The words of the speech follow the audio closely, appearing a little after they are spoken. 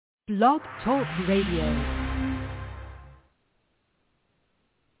Blog Talk Radio.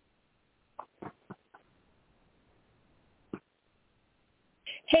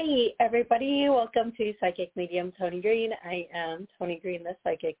 Hey everybody, welcome to Psychic Medium Toni Greene. I am Toni Greene, the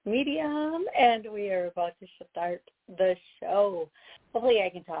Psychic Medium, and we are about to start the show. Hopefully I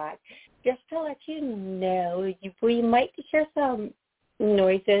can talk. Just to let you know, we might hear some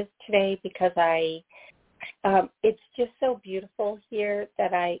noises today because it's just so beautiful here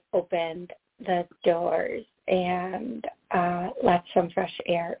that I opened the doors and let some fresh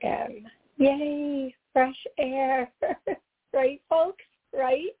air in. Yay, fresh air. Right, folks?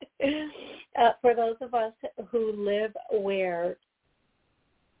 Right? For those of us who live where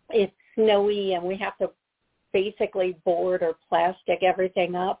it's snowy and we have to basically board or plastic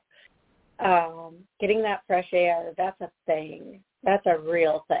everything up, getting that fresh air, that's a thing. That's a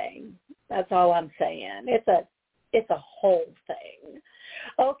real thing. That's all I'm saying. It's a whole thing.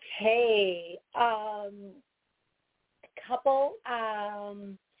 Okay.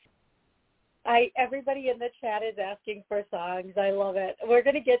 Everybody in the chat is asking for songs. I love it. We're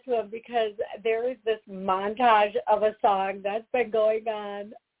going to get to them because there is this montage of a song that's been going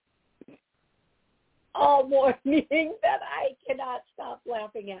on all morning that I cannot stop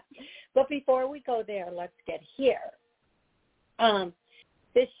laughing at. But before we go there, let's get here.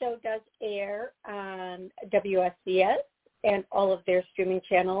 This show does air on WSCS and all of their streaming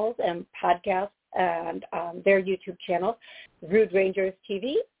channels and podcasts and their YouTube channels, Rude Rangers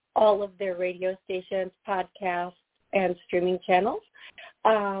TV, all of their radio stations, podcasts, and streaming channels.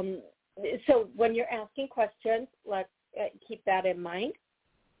 So when you're asking questions, let's keep that in mind.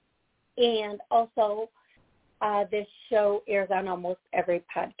 And also, this show airs on almost every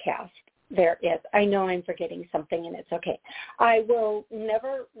podcast there is. I know I'm forgetting something, and it's okay. I will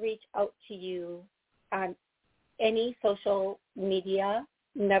never reach out to you on any social media,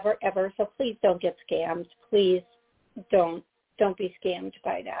 never, ever. So please don't get scammed. Please don't be scammed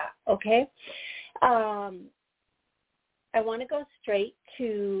by that, okay? I want to go straight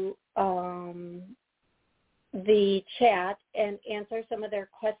to the chat and answer some of their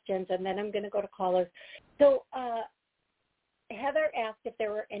questions, and then I'm going to go to callers. So Heather asked if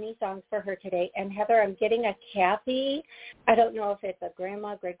there were any songs for her today, and Heather, I'm getting a Kathy. I don't know if it's a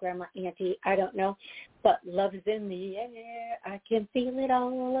grandma, great-grandma, auntie, I don't know, but Love's in the air, I can feel it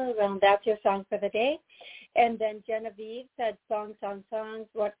all around. That's your song for the day. And then Genevieve said, songs.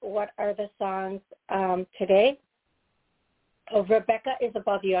 What are the songs today? Oh, Rebecca is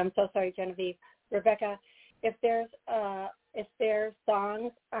above you. I'm so sorry, Genevieve. Rebecca, if there's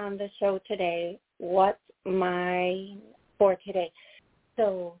songs on the show today, what's mine for today?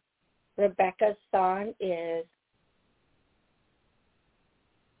 So Rebecca's song is,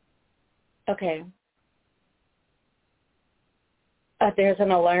 okay. There's an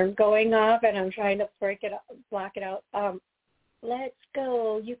alarm going off, and I'm trying to block it out. Let's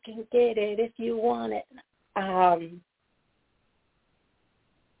go. You can get it if you want it.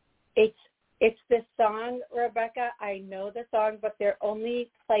 It's this song, Rebecca. I know the song, but they're only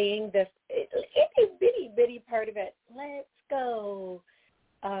playing this itty bitty part of it. Let's go.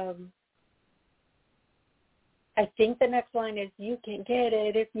 I think the next line is, you can get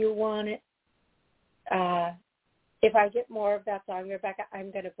it if you want it. If I get more of that song, Rebecca,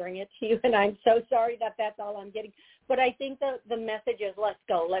 I'm going to bring it to you, and I'm so sorry that that's all I'm getting. But I think the message is, let's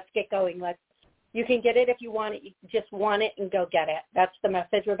go, let's get going. You can get it if you want it. You just want it and go get it. That's the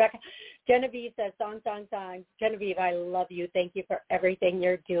message, Rebecca. Genevieve says, song. Genevieve, I love you. Thank you for everything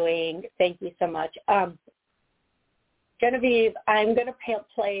you're doing. Thank you so much. Genevieve, I'm going to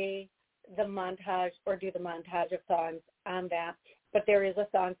play the montage or do the montage of songs on that. But there is a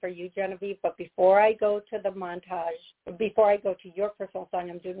song for you, Genevieve. But before I go to the montage, before I go to your personal song,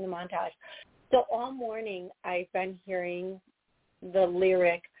 I'm doing the montage. So all morning I've been hearing the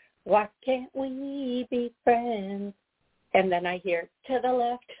lyric, why can't we be friends? And then I hear, to the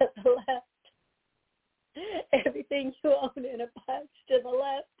left. Everything you own in a box to the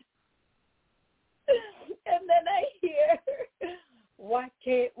left. And then I hear, why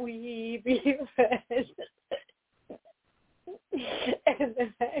can't we be friends? And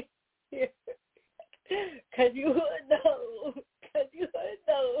then I hear, because you would know, because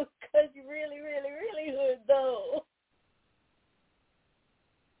you really, really, really would know.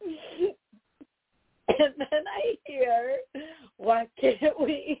 And then I hear, why can't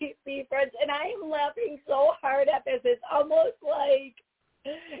we be friends? And I am laughing so hard at this. It's almost like,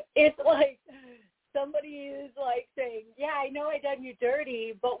 somebody is like saying, yeah, I know I done you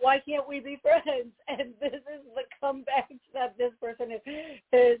dirty, but why can't we be friends? And this is the comeback that this person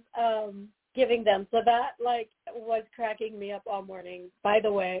is giving them. So that, was cracking me up all morning. By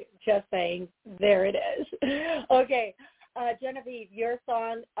the way, just saying, there it is. Okay, Genevieve, your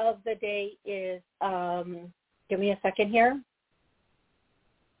song of the day is, give me a second here.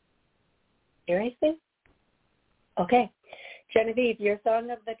 Seriously? Okay. Genevieve, your song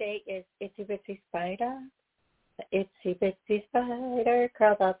of the day is Itsy Bitsy Spider. The Itsy Bitsy Spider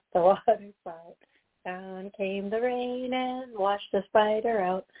crawled up the water slide. Down came the rain and washed the spider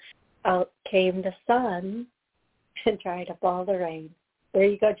out. Out came the sun and dried up all the rain. There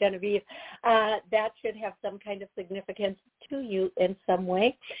you go, Genevieve. That should have some kind of significance to you in some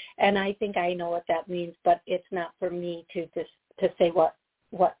way, and I think I know what that means, but it's not for me to say what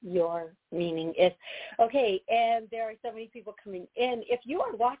your meaning is. Okay, and there are so many people coming in. If you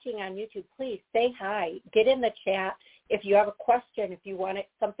are watching on YouTube, please say hi. Get in the chat. If you have a question, if you want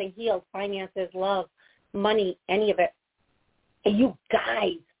something healed, finances, love, money, any of it. And you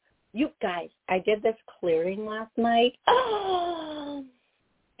guys, I did this clearing last night. Oh,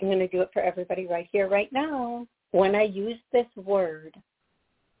 I'm going to do it for everybody right here, right now. When I use this word,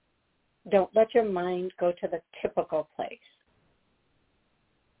 don't let your mind go to the typical place.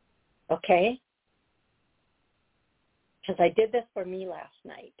 Okay? Because I did this for me last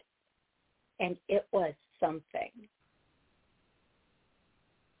night, and it was something.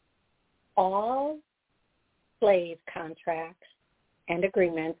 All slave contracts and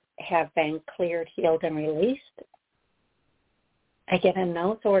agreements have been cleared, healed, and released. I get a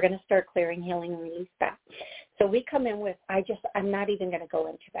no, so we're going to start clearing, healing, and release that. So we come in with, I'm not even going to go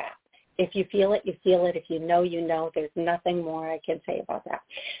into that. If you feel it, you feel it. If you know, you know. There's nothing more I can say about that.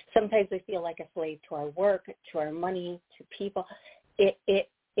 Sometimes we feel like a slave to our work, to our money, to people. It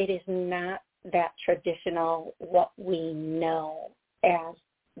is not that traditional, what we know as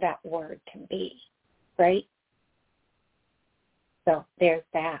that word can be, right? So there's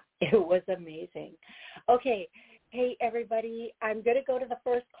that. It was amazing. Okay. Hey, everybody, I'm going to go to the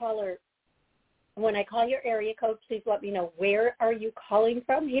first caller. When I call your area code, please let me know, where are you calling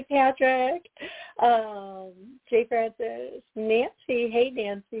from? Hey, Patrick, Jay Francis, Nancy. Hey,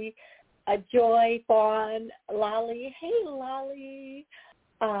 Nancy. Joy, Fawn, Lolly. Hey, Lolly.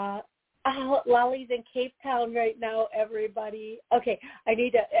 Lolly's in Cape Town right now, everybody. Okay, I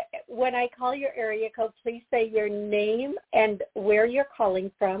need to, when I call your area code, please say your name and where you're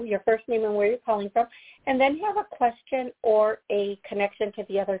calling from, your first name and where you're calling from, and then have a question or a connection to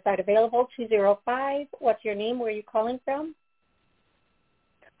the other side available. 205, what's your name? Where are you calling from?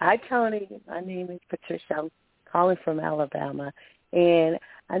 Hi, Toni. My name is Patricia. I'm calling from Alabama. And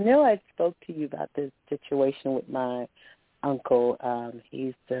I know I spoke to you about this situation with my uncle.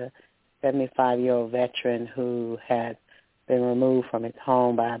 He's the 75-year-old veteran who had been removed from his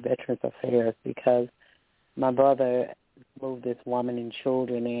home by Veterans Affairs because my brother moved this woman and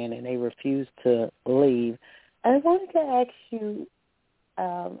children in, and they refused to leave. I wanted to ask you,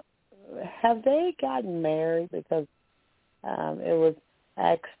 have they gotten married? Because it was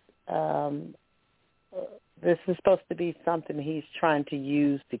asked, this is supposed to be something he's trying to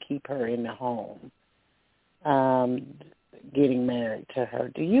use to keep her in the home. Getting married to her.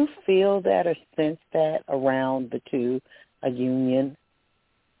 Do you feel that or sense that around the two, a union?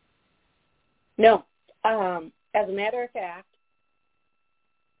 No. As a matter of fact,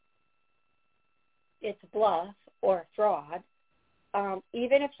 it's bluff or fraud.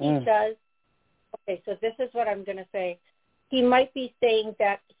 Even if he does, okay, so this is what I'm going to say. He might be saying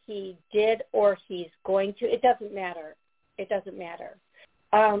that he did or he's going to. It doesn't matter. It doesn't matter.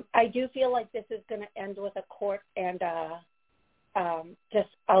 I do feel like this is going to end with a court and I'll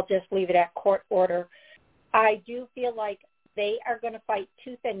just leave it at court order. I do feel like they are going to fight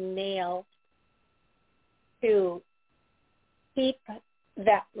tooth and nail to keep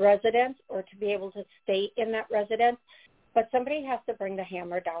that residence or to be able to stay in that residence, but somebody has to bring the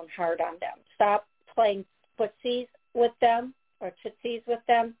hammer down hard on them. Stop playing footsies with them or tootsies with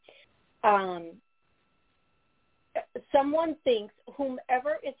them. Someone thinks,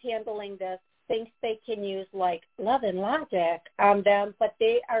 whomever is handling this, thinks they can use like love and logic on them, but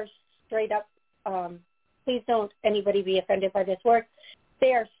they are straight up, please don't anybody be offended by this word,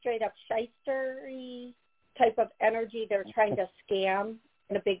 they are straight up shystery type of energy. They're trying to scam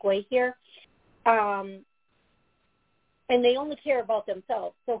in a big way here. And they only care about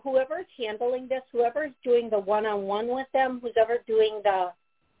themselves. So whoever's handling this, whoever's doing the one-on-one with them, who's ever doing the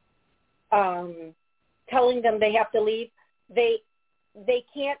telling them they have to leave, they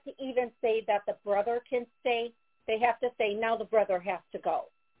can't even say that the brother can stay. They have to say, now the brother has to go.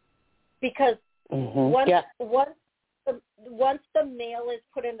 Because once the male is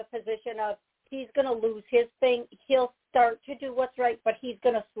put in the position of he's going to lose his thing. He'll start to do what's right, but he's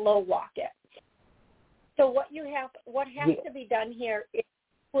going to slow walk it. So what has to be done here is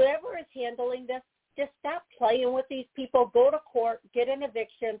whoever is handling this, just stop playing with these people, go to court, get an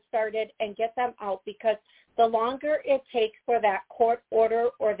eviction started, and get them out, because the longer it takes for that court order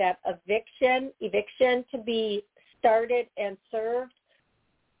or that eviction to be started and served,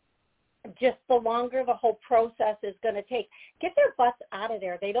 just the longer the whole process is going to take. Get their butts out of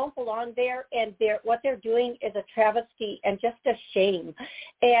there. They don't belong there, and what they're doing is a travesty and just a shame.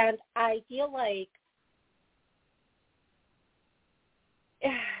 And I feel like,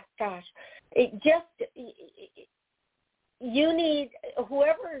 gosh, you need,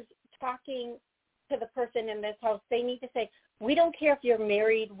 whoever's talking to the person in this house, they need to say, we don't care if you're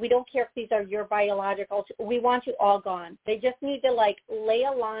married. We don't care if these are your biologicals. We want you all gone. They just need to, like, lay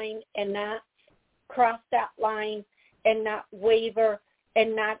a line and not cross that line and not waver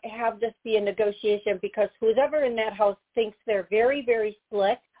and not have this be a negotiation, because whoever in that house thinks they're very, very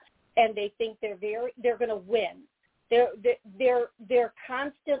slick, and they think they're going to win. They're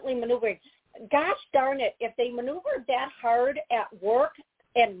constantly maneuvering. Gosh darn it, if they maneuvered that hard at work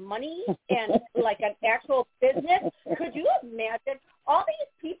and money and like an actual business, could you imagine all these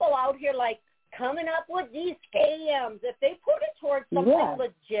people out here like coming up with these scams? If they put it towards something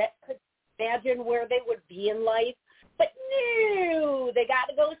legit, could you imagine where they would be in life? But no, they got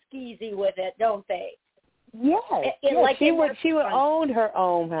to go skeezy with it, don't they? Yes, like she would own her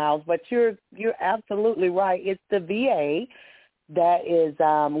own house, but you're absolutely right. It's the VA that is.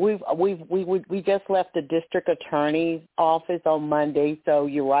 We just left the district attorney's office on Monday, so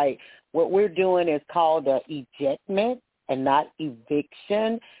you're right. What we're doing is called an ejectment and not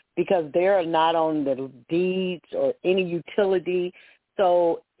eviction, because they're not on the deeds or any utility.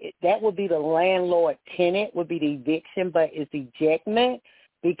 So that would be the landlord tenant would be the eviction, but it's ejectment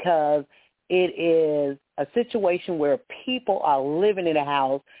because it is a situation where people are living in a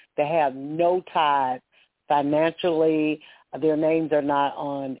house that have no ties financially. Their names are not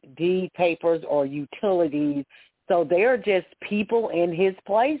on deed papers or utilities. So they're just people in his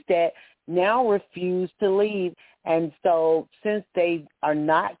place that now refuse to leave. And so since they are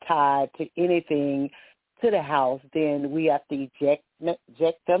not tied to anything to the house, then we have to eject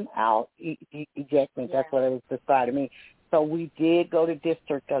them out. Ejectment, that's what it was described to me. So we did go to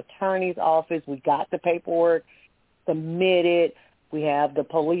district attorney's office. We got the paperwork submitted. We have the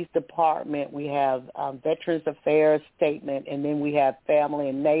police department. We have Veterans Affairs statement, and then we have family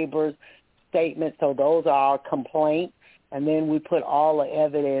and neighbors statement. So those are our complaints. And then we put all the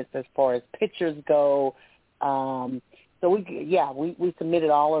evidence as far as pictures go. So we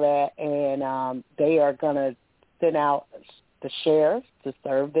submitted all of that, and they are going to send out the sheriffs to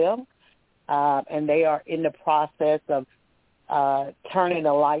serve them. And they are in the process of turning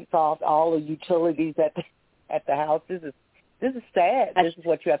the lights off, all the utilities at the house. This is sad. This is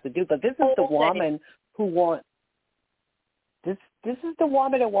what you have to do. But this is the woman who wants. This is the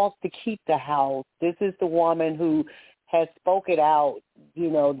woman that wants to keep the house. This is the woman who has spoke it out. You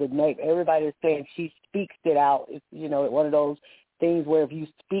know, everybody is saying she speaks it out. It's, you know, one of those things where if you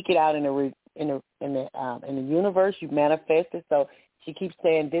speak it out in the universe, you manifest it. So she keeps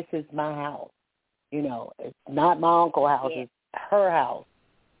saying, "This is my house." You know, it's not my uncle's house. It's her house.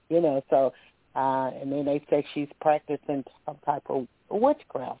 You know, so and then they say she's practicing some type of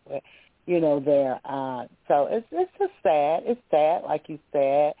witchcraft. You know, there. So it's just sad. It's sad, like you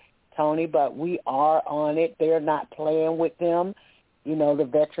said, Toni. But we are on it. They're not playing with them. You know, the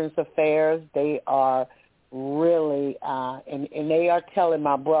Veterans Affairs. They are really, and they are telling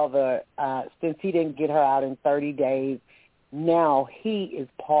my brother since he didn't get her out in 30 days, now he is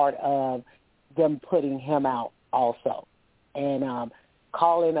part of them putting him out also, and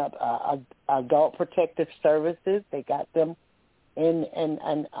calling up Adult Protective Services. They got them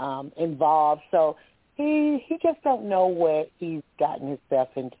involved. So he just don't know what he's gotten himself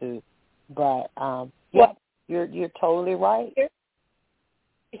into. But you're totally right.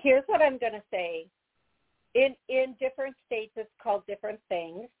 Here's what I'm going to say. In different states, it's called different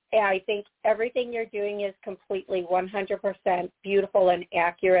things. And I think everything you're doing is completely 100% beautiful and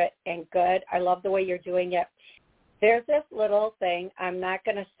accurate and good. I love the way you're doing it. There's this little thing, I'm not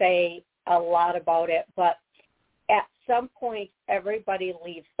going to say a lot about it, but at some point, everybody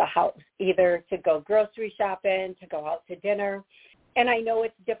leaves the house, either to go grocery shopping, to go out to dinner. And I know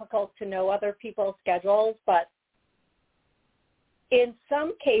it's difficult to know other people's schedules, but in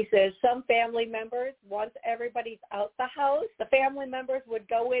some cases, some family members, once everybody's out the house, the family members would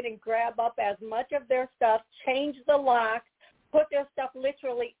go in and grab up as much of their stuff, change the locks, put their stuff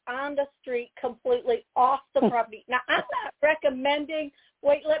literally on the street, completely off the property. Now, I'm not recommending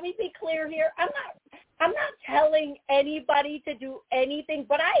Wait, let me be clear here. I'm not telling anybody to do anything,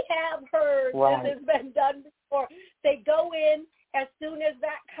 but I have heard this has been done before. They go in, as soon as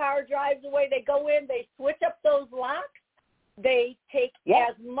that car drives away, they go in, they switch up those locks, they take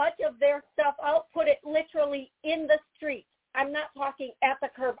as much of their stuff out, put it literally in the street. I'm not talking at the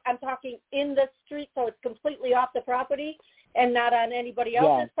curb. I'm talking in the street, so it's completely off the property and not on anybody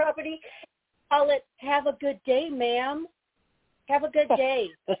else's property. Call it, have a good day, ma'am. Have a good day.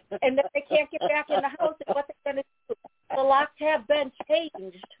 And then they can't get back in the house, and what they're going to do. The locks have been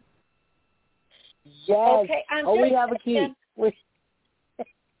changed. Yes. Okay, we have a key.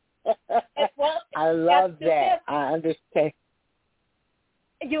 I love that. I understand.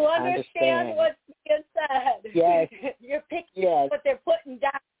 You understand what's being said. Yes. You're picking up what they're putting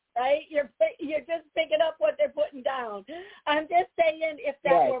down, right? You're just picking up what they're putting down. I'm just saying, if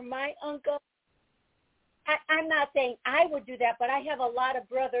that were my uncle, I'm not saying I would do that, but I have a lot of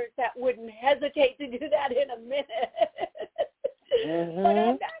brothers that wouldn't hesitate to do that in a minute. Mm-hmm. But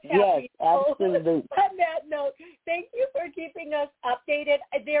on that absolutely. On that note, thank you for keeping us updated.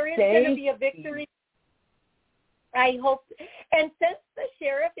 There is going to be a victory, I hope. And since the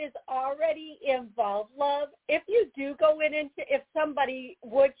sheriff is already involved, love, if you do go in and if somebody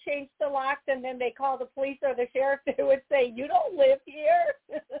would change the locks and then they call the police or the sheriff, they would say, you don't live here.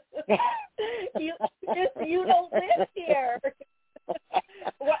 you don't live here.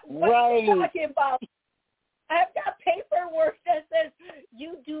 What are you talking about? I've got paperwork that says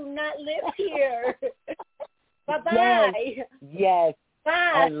you do not live here. Bye-bye. Yes.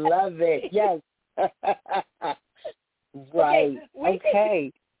 Bye. I love it. Yes. Right.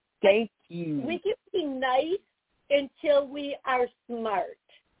 Okay. Thank you. We can be nice until we are smart.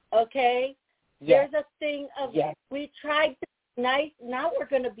 Okay? Yes. There's a thing of we tried to be nice, now we're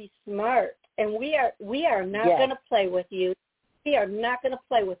going to be smart. And we are not going to play with you. We are not going to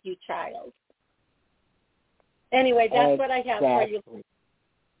play with you, child. Anyway, that's what I have for you.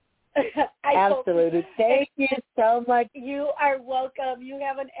 Absolutely. Thank you so much. You are welcome. You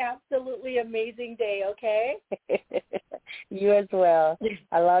have an absolutely amazing day, okay? You as well.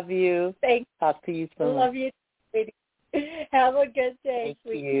 I love you. Thanks. Talk to you soon. I love you, sweetie. Have a good day,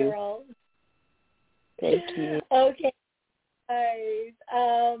 sweet girl. Thank you. Okay, guys.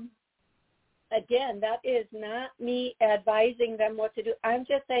 Again, that is not me advising them what to do. I'm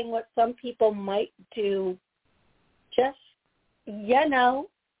just saying what some people might do. Just,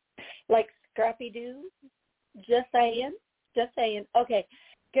 like Scrappy-Doo. Just saying. Okay,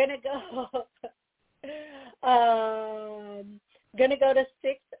 gonna go to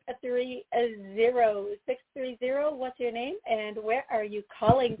 630. 630, what's your name, and where are you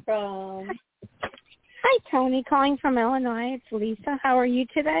calling from? Hi, Toni, calling from Illinois. It's Lisa. How are you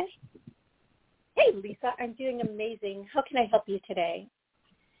today? Hey, Lisa, I'm doing amazing. How can I help you today?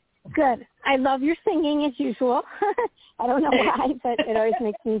 Good. I love your singing as usual. I don't know why, but it always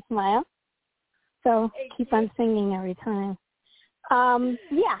makes me smile. So keep on singing every time. So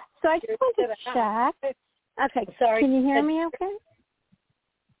I just wanted to check. Okay. Sorry. Can you hear me okay?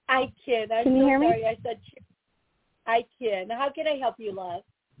 I can. Can you hear me? I said I can. How can I help you, love?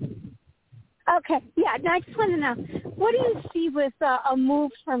 Okay. Yeah, I just want to know, what do you see with a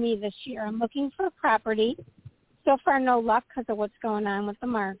move for me this year? I'm looking for a property. So far, no luck because of what's going on with the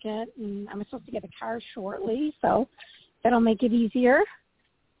market. And I'm supposed to get a car shortly, so that'll make it easier.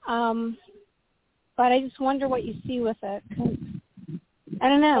 But I just wonder what you see with it. 'Cause I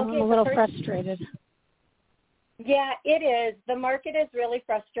don't know. I'm a little frustrated. Yeah, it is. The market is really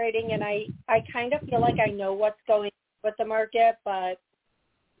frustrating, and I kind of feel like I know what's going on with the market, but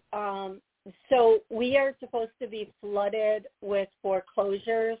so we are supposed to be flooded with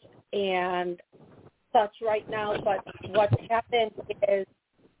foreclosures and such right now, but what's happened is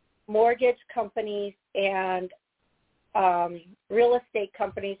mortgage companies and real estate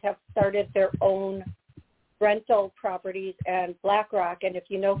companies have started their own rental properties, and BlackRock, and if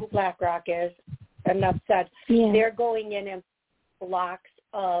you know who BlackRock is, enough said, they're going in and blocks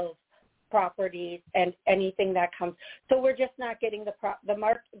of properties and anything that comes. So we're just not getting the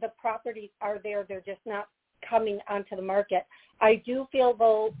properties are there. They're just not coming onto the market. I do feel,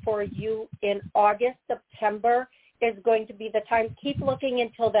 though, for you in August, September is going to be the time. Keep looking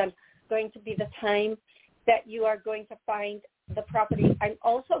until then. Going to be the time that you are going to find the property. I'm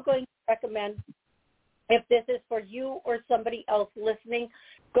also going to recommend, if this is for you or somebody else listening,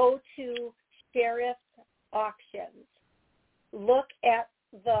 go to sheriff's auctions. Look at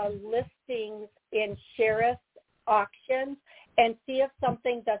the listings in sheriff's auctions and see if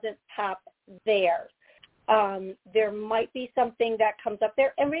something doesn't pop there. There might be something that comes up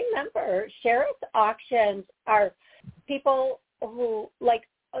there. And remember, sheriff's auctions are people like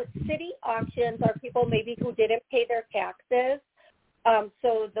city auctions are people maybe who didn't pay their taxes.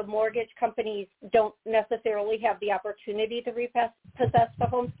 So the mortgage companies don't necessarily have the opportunity to repossess the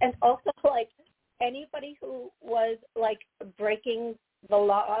homes. And also, like, anybody who was, like, breaking the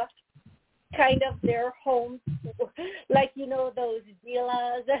law, kind of their homes, like, you know, those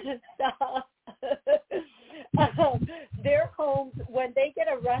dealers and stuff, their homes, when they get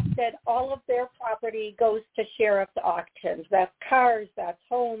arrested, all of their property goes to sheriff's auctions. That's cars, that's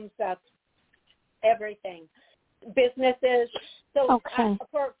homes, that's everything. Businesses. So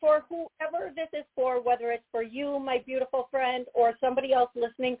for whoever this is for, whether it's for you, my beautiful friend, or somebody else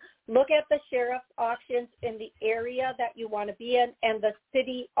listening, look at the sheriff's auctions in the area that you want to be in and the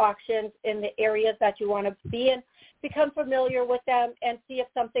city auctions in the areas that you want to be in. Become familiar with them and see if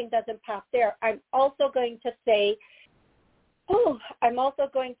something doesn't pop there. I'm also going to say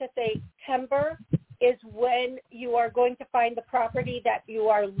September is when you are going to find the property that you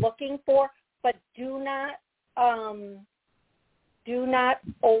are looking for, but do not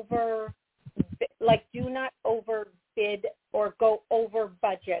overbid or go over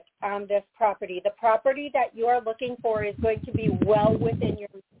budget on this property. The property that you are looking for is going to be well within your.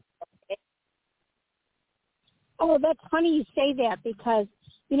 Oh, that's funny you say that because,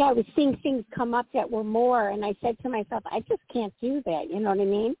 you know, I was seeing things come up that were more, and I said to myself, I just can't do that. You know what I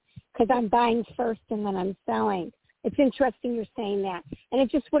mean? Because I'm buying first and then I'm selling. It's interesting you're saying that. And it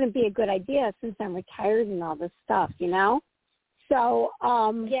just wouldn't be a good idea since I'm retired and all this stuff, you know? So,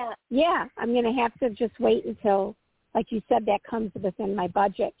 yeah, I'm going to have to just wait until, like you said, that comes within my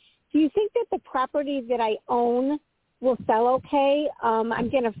budget. Do you think that the property that I own will sell okay? I'm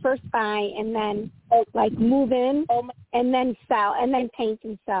going to first buy and then, like, move in and then sell and then paint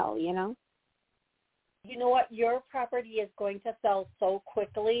and sell, you know? You know what? Your property is going to sell so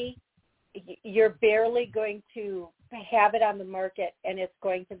quickly. You're barely going to have it on the market, and it's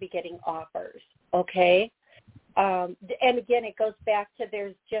going to be getting offers, okay? And again, it goes back to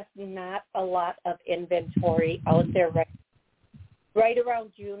there's just not a lot of inventory out there right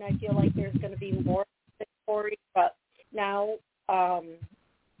around June. I feel like there's going to be more inventory, but now,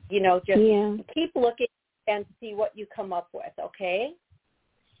 you know, just keep looking and see what you come up with, okay?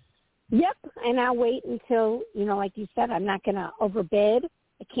 Yep, and I'll wait until, you know, like you said, I'm not going to overbid.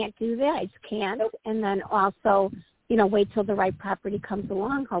 I can't do that. I just can't. Nope. And then also, you know, wait till the right property comes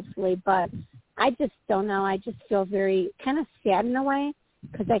along, hopefully. But I just don't know. I just feel very kind of sad in a way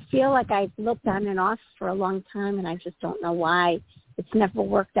because I feel like I've looked on and off for a long time, and I just don't know why it's never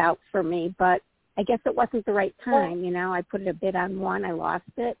worked out for me. But I guess it wasn't the right time, you know. I put a bid on one. I lost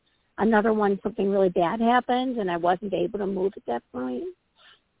it. Another one, something really bad happened, and I wasn't able to move at that point.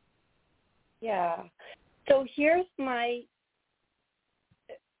 Yeah. So here's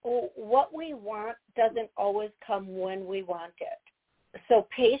what we want doesn't always come when we want it. So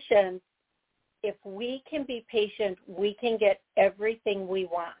patience, if we can be patient, we can get everything we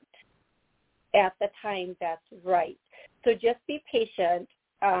want at the time that's right. So just be patient,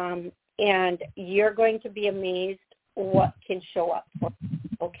 and you're going to be amazed what can show up for you,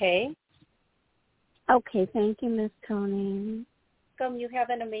 okay? Okay, thank you, Miss Toni. You have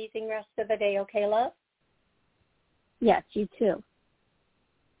an amazing rest of the day, okay, love? Yes, you too.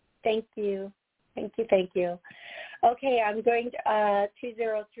 Thank you. Okay, I'm going to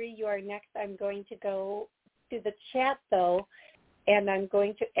 203. You are next. I'm going to go to the chat, though, and I'm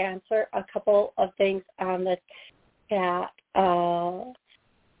going to answer a couple of things on the chat.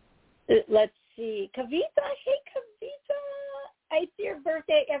 Let's see. Kavita. Hey, Kavita. It's your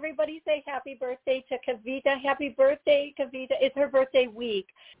birthday. Everybody say happy birthday to Kavita. Happy birthday, Kavita. It's her birthday week.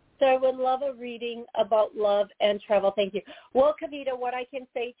 So I would love a reading about love and travel. Thank you. Well, Kavita, what I can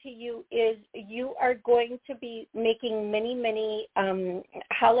say to you is you are going to be making many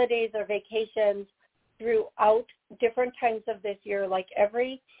holidays or vacations throughout different times of this year. Like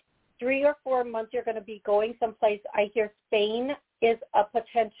every 3 or 4 months, you're going to be going someplace. I hear Spain is a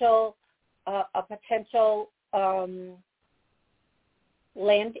potential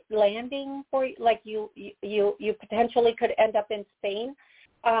landing for you. Like you potentially could end up in Spain.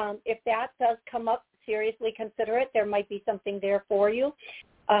 If that does come up, seriously consider it. There might be something there for you.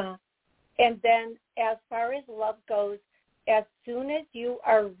 And then as far as love goes, as soon as you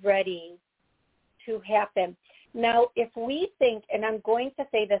are ready to happen. Now, if we think, and I'm going to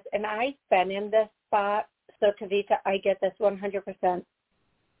say this, and I've been in this spot, so Kavita, I get this 100%.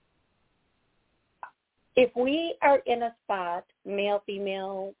 If we are in a spot, male,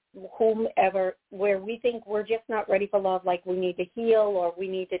 female, whomever, where we think we're just not ready for love, like we need to heal or we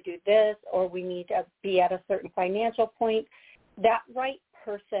need to do this or we need to be at a certain financial point, that right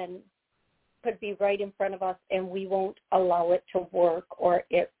person could be right in front of us and we won't allow it to work, or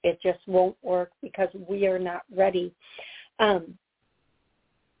it just won't work because we are not ready. As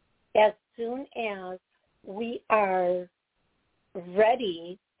soon as we are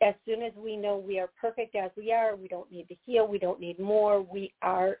ready, as soon as we know we are perfect as we are, we don't need to heal, we don't need more, we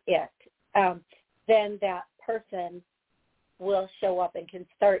are it, then that person will show up and can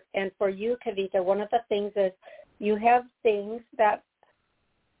start. And for you, Kavita, one of the things is you have things that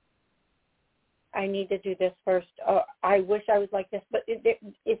I need to do this first. I wish I was like this, but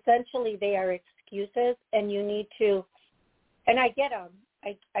essentially they are excuses, and you need to, and I get them.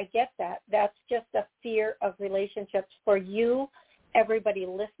 I get that. That's just a fear of relationships for you, everybody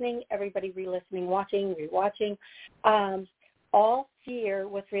listening, everybody re-listening, watching, rewatching. All fear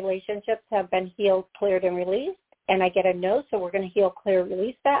with relationships have been healed, cleared, and released. And I get a no, so we're going to heal, clear,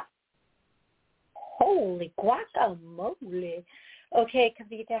 release that. Holy guacamole. Okay,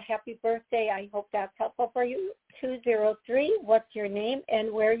 Kavita, happy birthday. I hope that's helpful for you. 203, what's your name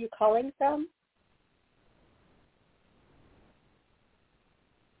and where are you calling from?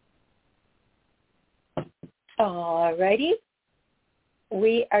 All righty.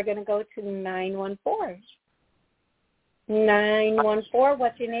 We are going to go to 914. 914,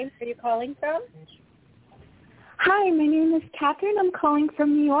 what's your name? Where are you calling from? Hi, my name is Catherine. I'm calling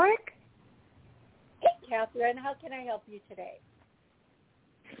from New York. Hey, Catherine, how can I help you today?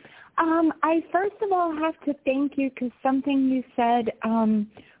 I first of all have to thank you because something you said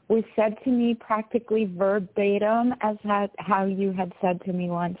was said to me practically verbatim as how you had said to me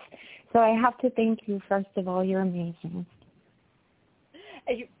once. So I have to thank you, first of all. You're amazing.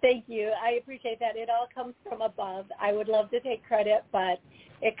 Thank you. I appreciate that. It all comes from above. I would love to take credit, but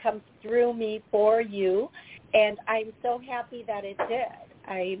it comes through me for you, and I'm so happy that it did.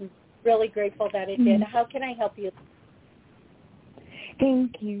 I'm really grateful that it did. How can I help you?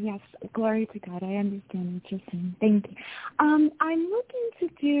 Thank you. Yes, glory to God. I understand what you're saying. Thank you. I'm looking to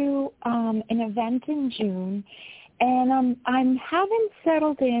do an event in June, and I haven't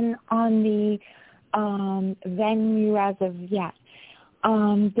settled in on the venue as of yet.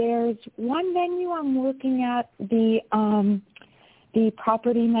 There's one venue I'm looking at. The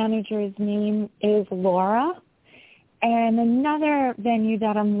property manager's name is Laura, and another venue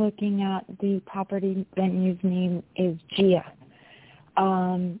that I'm looking at, the property venue's name is Gia.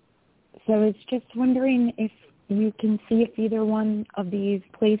 So it's just wondering if you can see if either one of these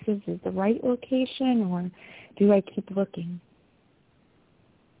places is the right location, or do I keep looking?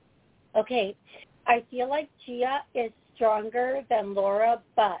 Okay. I feel like Gia is stronger than Laura,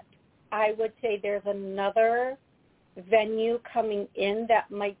 but I would say there's another venue coming in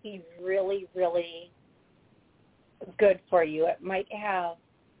that might be really, really good for you. It might have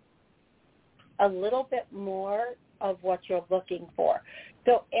a little bit more of what you're looking for.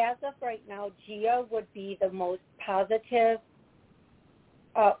 So as of right now, Gia would be the most positive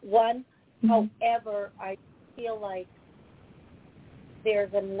one. Mm-hmm. However, I feel like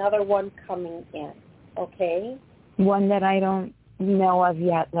there's another one coming in, okay? One that I don't know of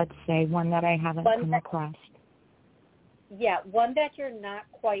yet, let's say, one that I haven't come across. Yeah, one that you're not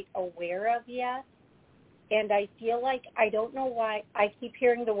quite aware of yet. And I feel like, I don't know why, I keep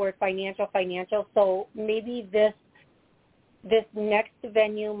hearing the word financial, so maybe this next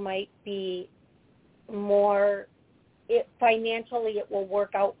venue might be more, financially it will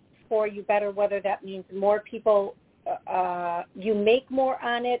work out for you better, whether that means more people, you make more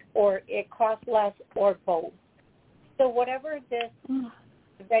on it, or it costs less, or both. So whatever this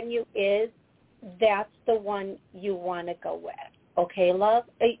venue is, that's the one you want to go with. Okay, love?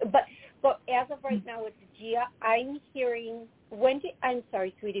 But as of right now, it's Gia. I'm hearing, I'm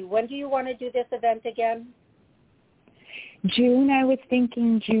sorry, sweetie, when do you want to do this event again? June, I was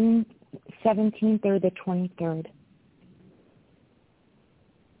thinking June 17th or the 23rd.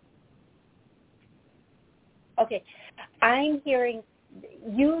 Okay. I'm hearing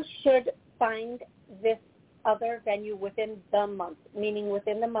you should find this other venue within the month, meaning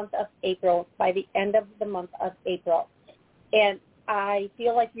within the month of April, by the end of the month of April. And I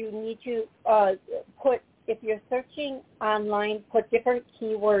feel like you need to put, if you're searching online, put different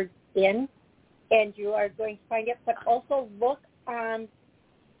keywords in, and you are going to find it. But also look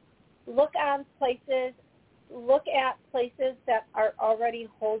at places that are already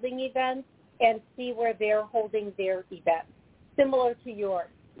holding events and see where they're holding their events, similar to yours.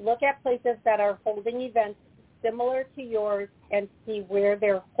 Look at places that are holding events similar to yours and see where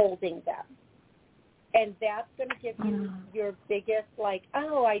they're holding them. And that's going to give you your biggest, like,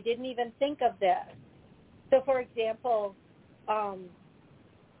 oh, I didn't even think of this. So, for example,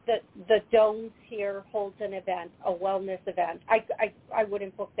 the Domes here holds an event, a wellness event. I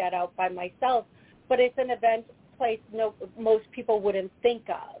wouldn't book that out by myself, but it's an event place most people wouldn't think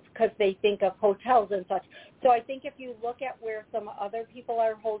of because they think of hotels and such. So I think if you look at where some other people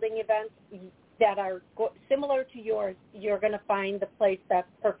are holding events that are similar to yours, you're going to find the place that's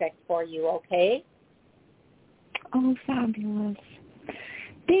perfect for you, okay? Oh, fabulous.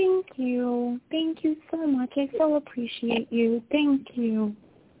 Thank you. Thank you so much. I so appreciate you. Thank you.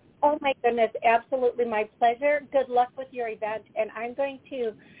 Oh, my goodness. Absolutely my pleasure. Good luck with your event. And I'm going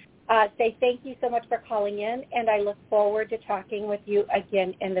to say thank you so much for calling in, and I look forward to talking with you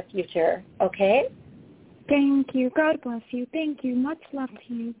again in the future, okay? Thank you. God bless you. Thank you. Much love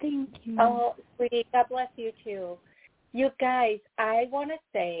to you. Thank you. Oh, sweetie, God bless you too. You guys, I want to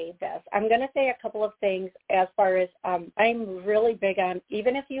say this. I'm going to say a couple of things as far as I'm really big on,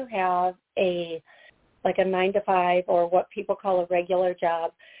 even if you have a 9-to-5 or what people call a regular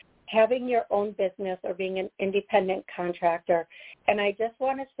job, having your own business or being an independent contractor. And I just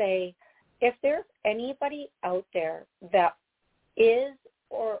want to say, if there's anybody out there that is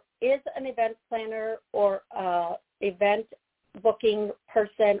an event planner or event booking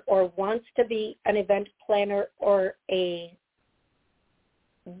person or wants to be an event planner or a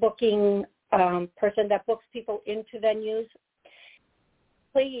booking person that books people into venues,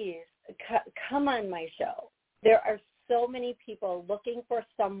 please come on my show. There are so many people looking for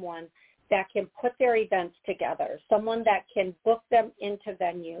someone that can put their events together, someone that can book them into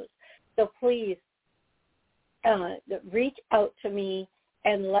venues. So please reach out to me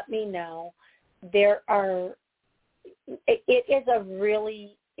and let me know. It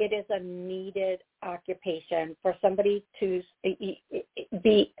is a needed occupation for somebody to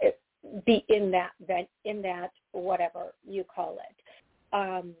be in that whatever you call it.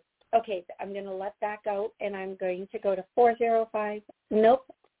 Okay, I'm going to let that go, and I'm going to go to 405. Nope,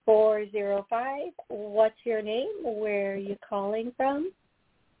 405. What's your name? Where are you calling from?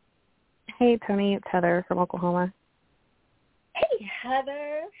 Hey, Toni, it's Heather from Oklahoma. Hey,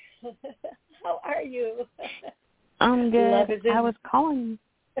 Heather. How are you? I'm good. I was calling.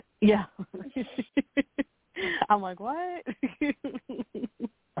 Yeah. I'm like, what? The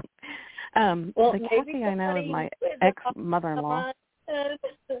Kathy I know is my ex-mother-in-law.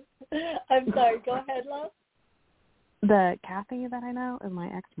 I'm sorry. Go ahead, love. The Kathy that I know is my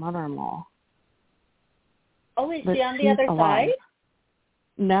ex-mother-in-law. Oh, is she on the other side?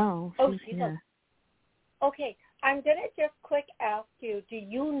 No. Oh, she's here. Okay. I'm going to just quick ask you, do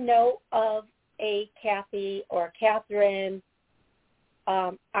you know of a Kathy or Catherine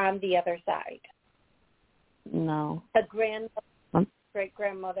on the other side? No. A grandmother,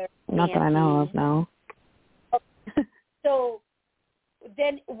 great-grandmother? Not that I know of, no. Okay. So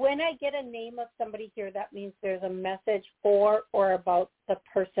then when I get a name of somebody here, that means there's a message for or about the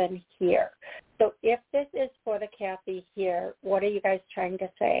person here. So if this is for the Kathy here, what are you guys trying to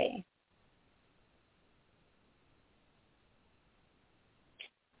say?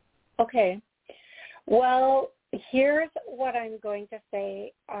 Okay. Well, here's what I'm going to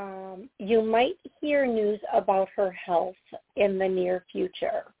say. You might hear news about her health in the near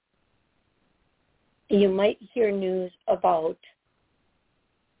future. You might hear news about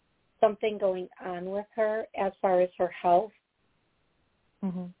something going on with her as far as her health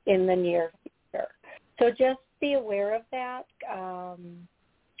in the near future. So just be aware of that.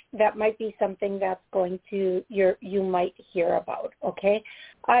 That might be something that's going to you might hear about, okay?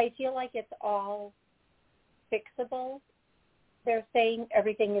 I feel like it's all fixable. They're saying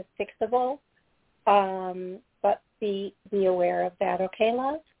everything is fixable, but be aware of that, okay,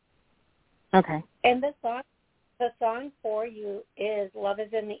 love? Okay. And the song for you is Love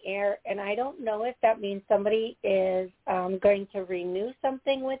is in the Air, and I don't know if that means somebody is going to renew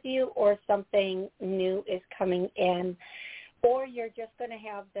something with you or something new is coming in, or you're just going to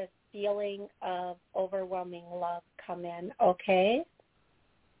have this feeling of overwhelming love come in, okay?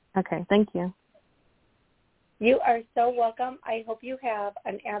 Okay, thank you. You are so welcome. I hope you have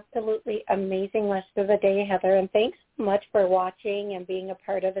an absolutely amazing rest of the day, Heather, and thanks so much for watching and being a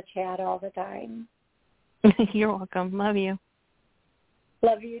part of the chat all the time. You're welcome. Love you.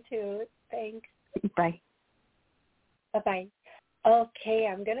 Love you too. Thanks. Bye. Bye-bye. Okay,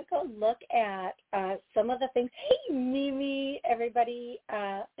 I'm going to go look at some of the things. Hey, Mimi, everybody.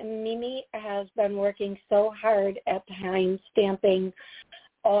 Mimi has been working so hard at time stamping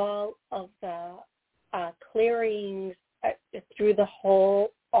all of the clearings through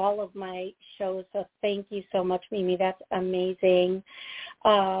all of my shows. So thank you so much, Mimi. That's amazing.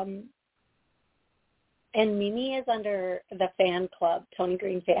 And Mimi is under the fan club, Toni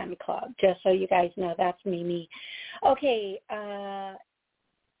Greene fan club, just so you guys know. That's Mimi. Okay,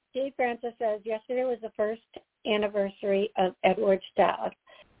 Dave Francis says, yesterday was the first anniversary of Edward's death.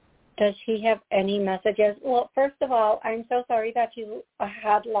 Does he have any messages? Well, first of all, I'm so sorry that you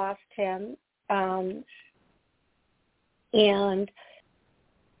had lost him. And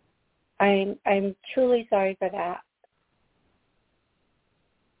I'm truly sorry for that.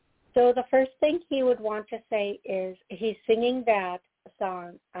 So the first thing he would want to say is he's singing that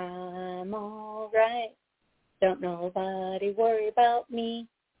song, I'm all right, don't nobody worry about me.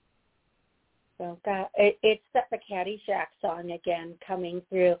 So God, it's the Caddyshack song again coming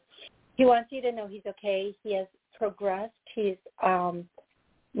through. He wants you to know he's okay. He has progressed. He's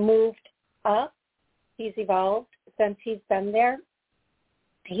moved up. He's evolved since he's been there.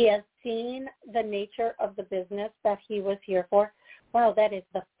 He has seen the nature of the business that he was here for. Wow, that is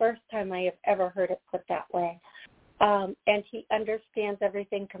the first time I have ever heard it put that way. And he understands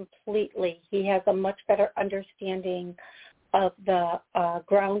everything completely. He has a much better understanding of the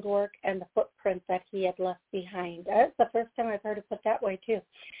groundwork and the footprint that he had left behind. That's the first time I've heard it put that way, too.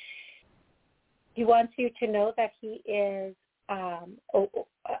 He wants you to know that he is,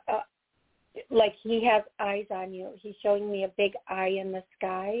 like he has eyes on you. He's showing me a big eye in the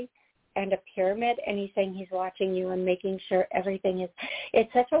sky and a pyramid, and he's saying he's watching you and making sure everything is,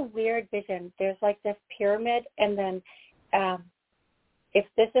 it's such a weird vision. There's like this pyramid, and then if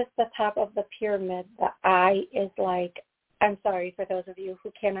this is the top of the pyramid, the eye is like, I'm sorry for those of you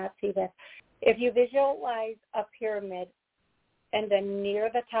who cannot see this. If you visualize a pyramid, and then near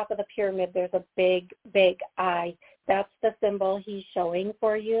the top of the pyramid, there's a big, big eye. That's the symbol he's showing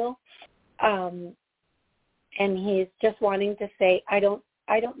for you. And he's just wanting to say, I don't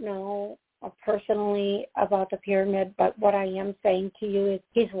know personally about the pyramid, but what I am saying to you is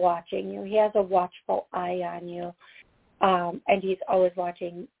he's watching you. He has a watchful eye on you, and he's always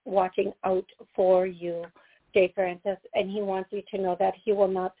watching out for you, Jay Francis, and he wants you to know that he will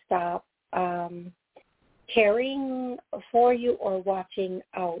not stop caring for you or watching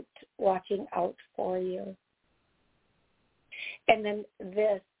out for you. And then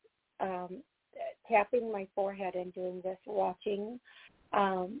this, tapping my forehead and doing this watching,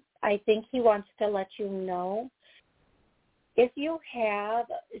 I think he wants to let you know if you have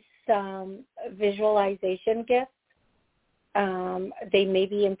some visualization gifts, they may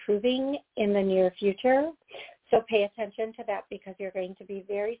be improving in the near future. So pay attention to that, because you're going to be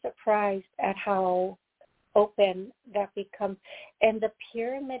very surprised at how open that becomes. And the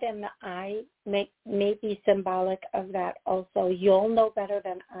pyramid and the eye may be symbolic of that also. You'll know better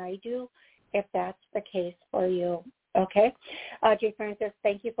than I do if that's the case for you. Okay. Jay Francis,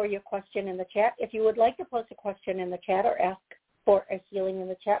 thank you for your question in the chat. If you would like to post a question in the chat or ask for a healing in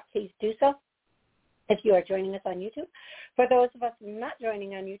the chat, please do so if you are joining us on YouTube. For those of us not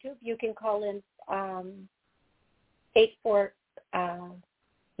joining on YouTube, you can call in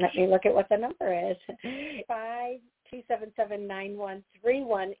let me look at what the number is.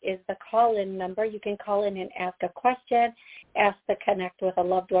 527-9131 is the call-in number. You can call in and ask a question, ask to connect with a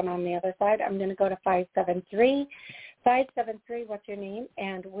loved one on the other side. I'm going to go to 573. 573, what's your name,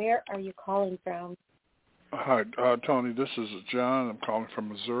 and where are you calling from? Hi, Toni. This is John. I'm calling from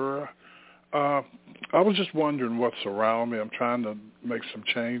Missouri. I was just wondering what's around me. I'm trying to make some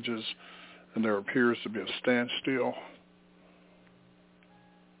changes, and there appears to be a standstill.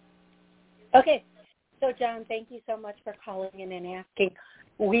 Okay. So, John, thank you so much for calling in and asking.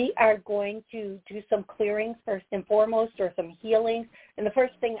 We are going to do some clearings first and foremost, or some healings. And the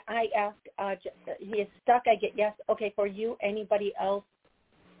first thing I ask, he is stuck. I get yes. Okay, for you, anybody else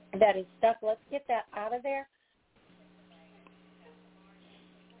that is stuck, let's get that out of there.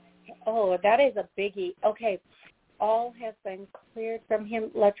 Oh, that is a biggie. Okay, all has been cleared from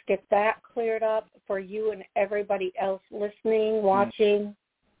him. Let's get that cleared up for you and everybody else listening, watching.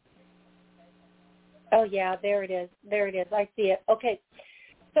 Oh, yeah, there it is. There it is. I see it. Okay.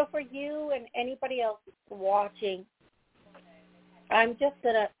 So for you and anybody else watching, I'm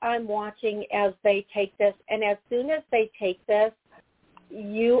watching as they take this. And as soon as they take this,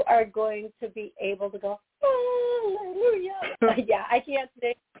 you are going to be able to go, hallelujah. Yeah, I can't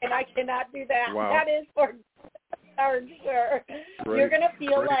sing, and I cannot do that. Wow. That is for darn sure. Great. You're going to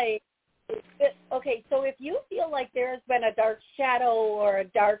feel like, okay, so if you feel like there's been a dark shadow or a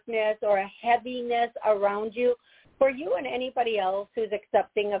darkness or a heaviness around you, for you and anybody else who's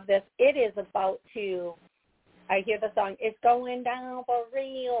accepting of this, it is about to, I hear the song, it's going down for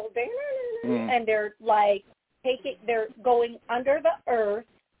real, and they're like, they're going under the earth,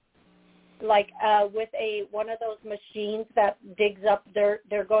 like with one of those machines that digs up dirt.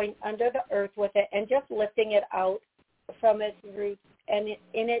 They're going under the earth with it and just lifting it out from its roots and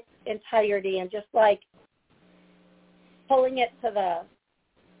in its entirety, and just like pulling it to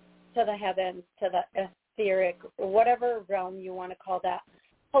to the heavens, to the etheric, whatever realm you want to call that,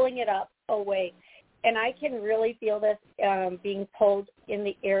 pulling it up away. And I can really feel this being pulled in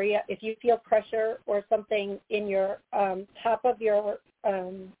the area. If you feel pressure or something in your top of your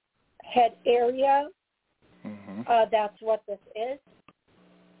head area, that's what this is.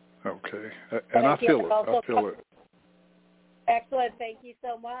 Okay. And I feel it. I feel it. Excellent. Thank you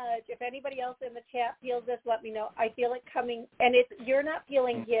so much. If anybody else in the chat feels this, let me know. I feel it coming. And if you're not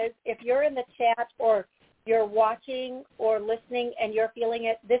feeling his, if you're in the chat or you're watching or listening and you're feeling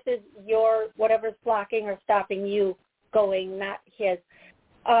it, this is your whatever's blocking or stopping you going, not his.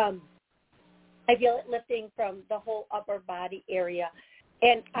 I feel it lifting from the whole upper body area.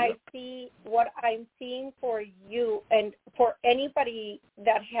 And I see what I'm seeing for you and for anybody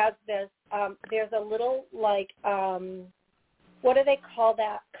that has this, there's a little like, what do they call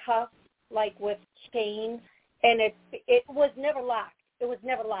that, cuff, like with chain, and it was never locked. It was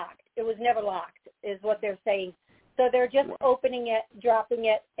never locked. It was never locked is what they're saying. So they're just opening it, dropping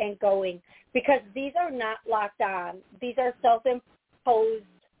it, and going because these are not locked on. These are self-imposed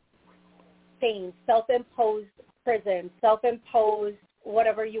things, self-imposed prison, self-imposed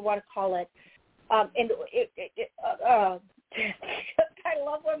whatever you want to call it. And I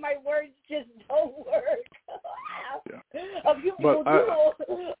love when my words just don't work.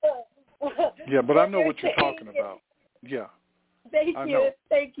 But I know what you're talking about. Yeah. Thank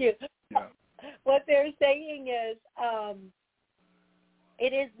you. Yeah. What they're saying is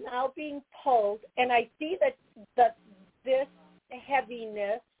it is now being pulled, and I see that this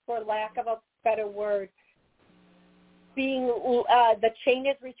heaviness, for lack of a better word, being the chain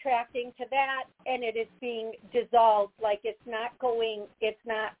is retracting to that, and it is being dissolved. Like it's not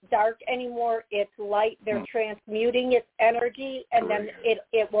dark anymore. It's light. They're transmuting its energy, and then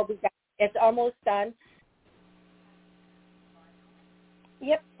it will be done. It's almost done.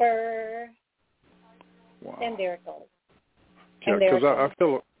 Yep. Wow. And there it goes. Yeah, because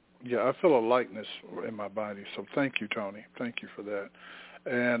I feel a lightness in my body. So thank you, Toni. Thank you for that.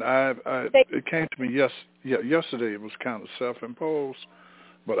 And it came to me yesterday. It was kind of self-imposed,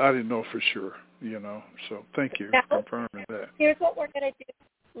 but I didn't know for sure. So thank you for confirming that. Here's what we're going to do,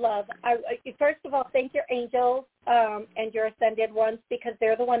 love. First of all, thank your angels and your ascended ones because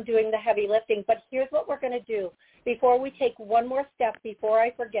they're the one doing the heavy lifting. But here's what we're going to do before we take one more step. Before I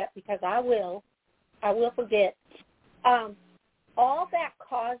forget, because I will forget. All that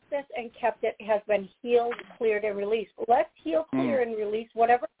caused this and kept it has been healed, cleared, and released. Let's heal, clear, and release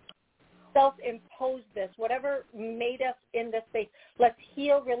whatever self-imposed this, whatever made us in this space. Let's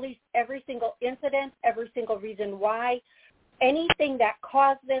heal, release every single incident, every single reason why, anything that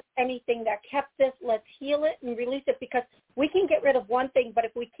caused this, anything that kept this. Let's heal it and release it because we can get rid of one thing, but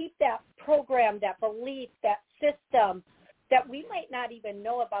if we keep that program, that belief, that system, that we might not even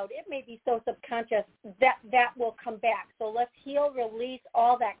know about, it may be so subconscious that will come back. So let's heal, release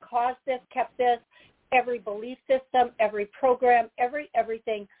all that caused this, kept this, every belief system, every program,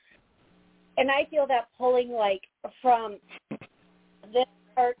 everything. And I feel that pulling like from this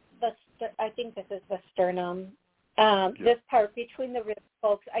part, I think this is the sternum, this part between the ribs,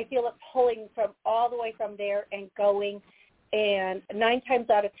 folks. I feel it pulling from all the way from there and going. And 9 times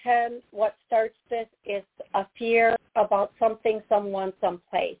out of 10, what starts this is a fear about something, someone,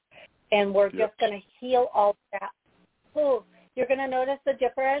 someplace. And we're just going to heal all that. Ooh, you're going to notice the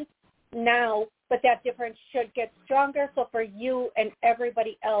difference now, but that difference should get stronger. So for you and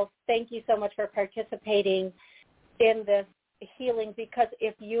everybody else, thank you so much for participating in this healing, because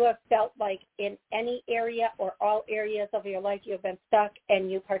if you have felt like in any area or all areas of your life you have been stuck and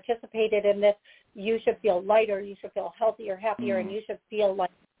you participated in this, you should feel lighter, you should feel healthier, happier, and you should feel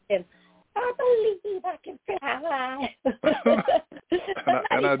like, I believe I can fly.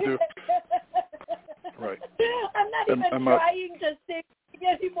 and I do. Right. I'm not even trying to sing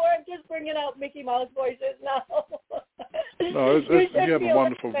anymore. I'm just bringing out Mickey Mouse voices now. No, you have a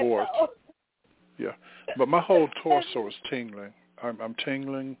wonderful voice. Yeah, but my whole torso is tingling. I'm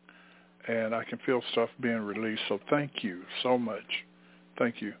tingling, and I can feel stuff being released. So thank you so much.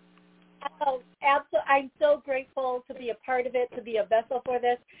 Thank you. Oh, absolutely. I'm so grateful to be a part of it, to be a vessel for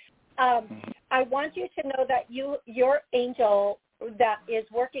this. I want you to know that your angel that is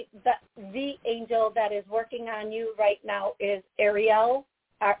working, the angel that is working on you right now is Ariel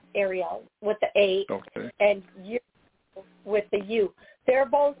with the A, and you with the U. They're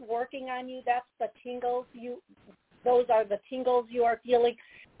both working on you. That's the tingles those are the tingles you are feeling.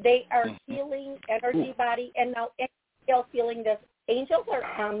 They are healing energy body, and now still feeling this. Angels are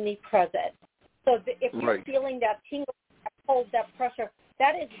omnipresent. So if you're feeling that tingle, that cold, that pressure,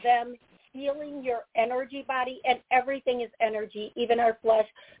 that is them healing your energy body, and everything is energy, even our flesh.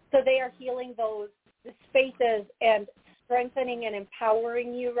 So they are healing those spaces and strengthening and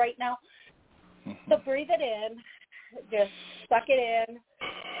empowering you right now. So breathe it in. Just suck it in.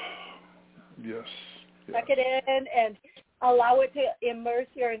 Yes. Suck it in and allow it to immerse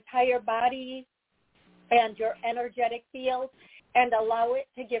your entire body and your energetic field, and allow it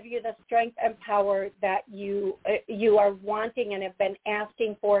to give you the strength and power that you are wanting and have been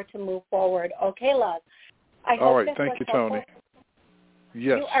asking for to move forward. Okay, love? All right. Thank you, Toni.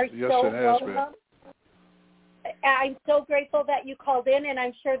 Yes. You are so it has been. I'm so grateful that you called in, and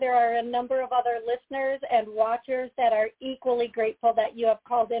I'm sure there are a number of other listeners and watchers that are equally grateful that you have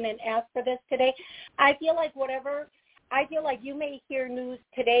called in and asked for this today. I feel like you may hear news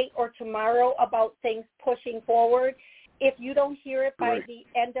today or tomorrow about things pushing forward. If you don't hear it by the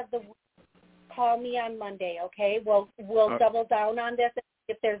end of the week, call me on Monday, okay? We'll double down on this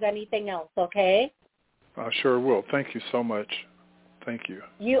if there's anything else, okay? I sure will. Thank you so much. Thank you.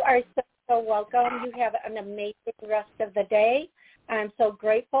 You are so welcome. You have an amazing rest of the day. I'm so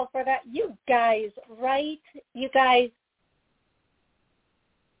grateful for that. You guys, right? You guys,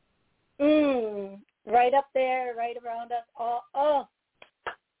 right up there, right around us all.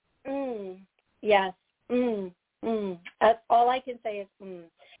 Yes. That's all I can say is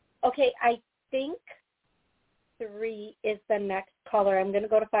Okay, I think 3 is the next caller. I'm going to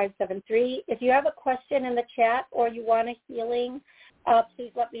go to 573. If you have a question in the chat or you want a healing,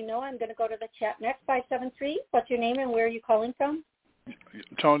 please let me know. I'm going to go to the chat next. 573, what's your name and where are you calling from?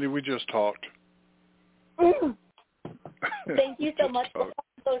 Toni, we just talked. Thank you so much. I'm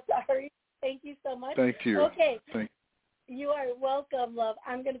so sorry. Thank you so much. Thank you. Okay. You are welcome, love.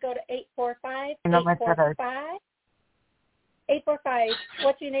 I'm going to go to 845. 845. 845.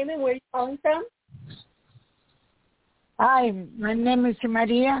 What's your name and where are you calling from? Hi, my name is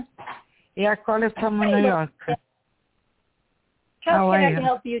Maria. I call from New York. How can I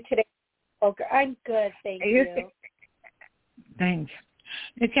help you today? Okay, I'm good, thank you. Thanks.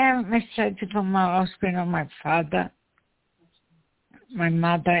 You can message from my hospital, my father, my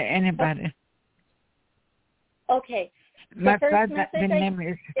mother, anybody. Okay. My father, the name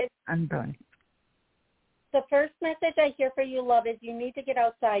is Anthony. The first message I hear for you, love, is you need to get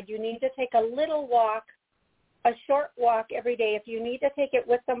outside. You need to take a little walk, a short walk every day. If you need to take it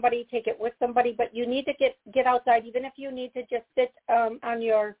with somebody, take it with somebody. But you need to get outside, even if you need to just sit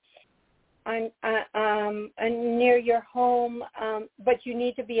near your home. But you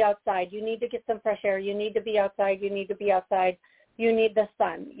need to be outside. You need to get some fresh air. You need to be outside. You need to be outside. You need the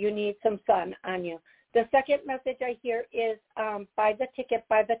sun. You need some sun on you. The second message I hear is buy the ticket,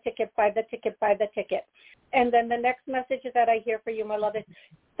 buy the ticket, buy the ticket, buy the ticket. And then the next message that I hear for you, my love, is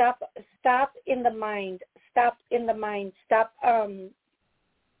stop in the mind. Stop in the mind. Stop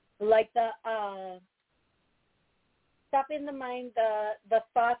stop in the mind the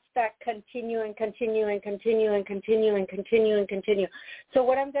thoughts that continue and continue and continue and continue and continue and continue. So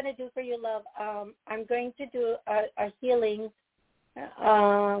what I'm going to do for you, love, I'm going to do a healing.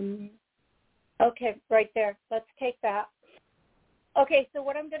 Okay, right there. Let's take that. Okay, so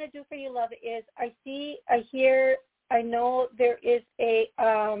what I'm going to do for you, love, is I know there is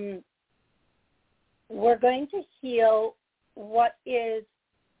we're going to heal what is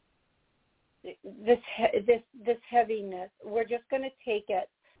this heaviness. We're just going to take it.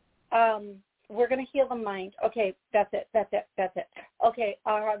 We're going to heal the mind. Okay, that's it. Okay,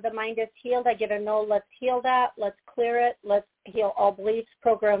 the mind is healed. I get a no. Let's heal that. Let's clear it. Let's heal all beliefs,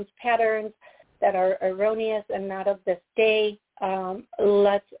 programs, patterns that are erroneous and not of this day.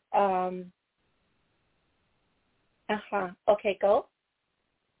 Okay, go.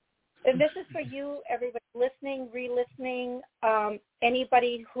 And this is for you, everybody listening, re-listening,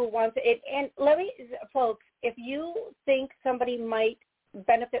 anybody who wants it. And folks, if you think somebody might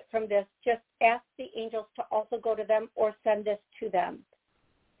benefit from this, just ask the angels to also go to them or send this to them.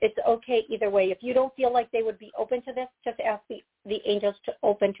 It's okay either way. If you don't feel like they would be open to this, just ask the angels to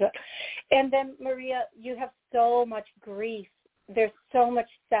open to it. And then, Maria, you have so much grief. There's so much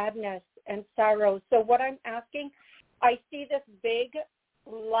sadness and sorrow. So what I'm asking, I see this big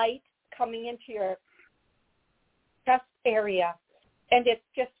light coming into your chest area, and it's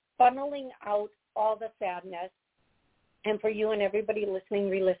just funneling out all the sadness. And for you and everybody listening,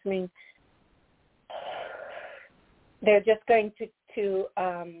 re-listening, they're just going to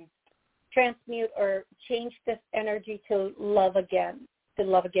transmute or change this energy to love again,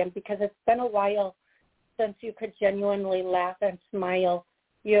 because it's been a while since you could genuinely laugh and smile.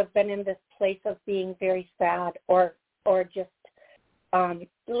 You have been in this place of being very sad or just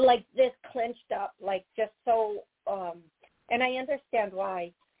like this clenched up, like just so, and I understand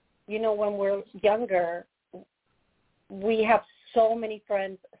why. when we're younger, we have so many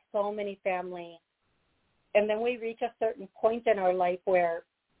friends, so many family, and then we reach a certain point in our life where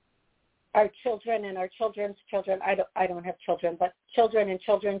our children and our children's children, I don't have children, but children and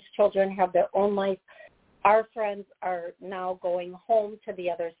children's children have their own life. Our friends are now going home to the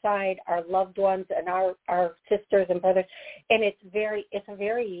other side, our loved ones and our sisters and brothers, and it's a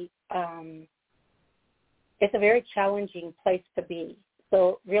very challenging place to be.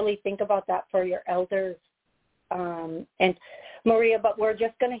 So really think about that for your elders. And Maria, but we're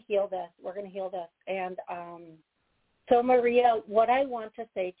just going to heal this. We're going to heal this. And so Maria, what I want to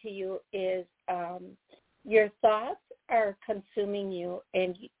say to you is your thoughts are consuming you,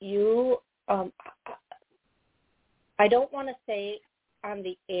 and you, I don't want to say on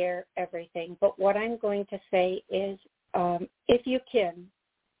the air everything, but what I'm going to say is if you can,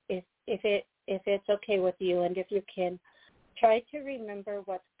 if it's okay with you, and if you can, try to remember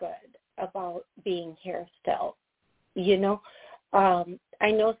what's good about being here still.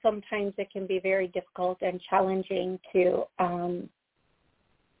 I know sometimes it can be very difficult and challenging to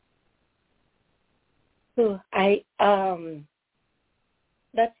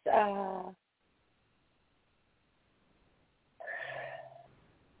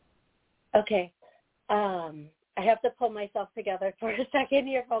okay. I have to pull myself together for a second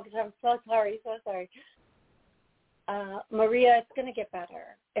here, folks. I'm so sorry. Maria, it's going to get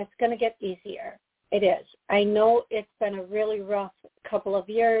better. It's going to get easier. It is. I know it's been a really rough couple of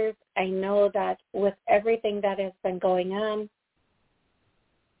years. I know that with everything that has been going on,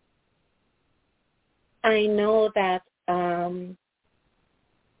 I know that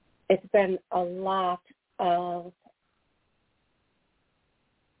it's been a lot of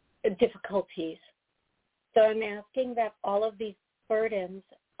difficulties. So I'm asking that all of these burdens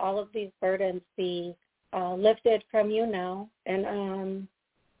be lifted from you now. And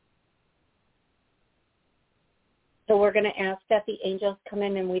so we're going to ask that the angels come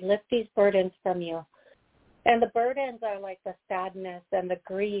in and we lift these burdens from you. And the burdens are like the sadness and the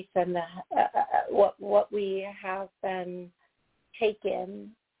grief and the what we have been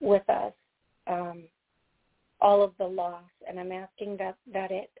taken with us, all of the loss. And I'm asking that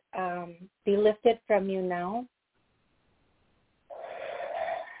it be lifted from you now.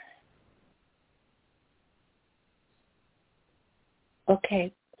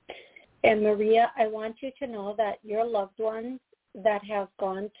 Okay. And Maria, I want you to know that your loved ones that have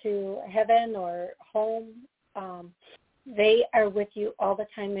gone to heaven or home, they are with you all the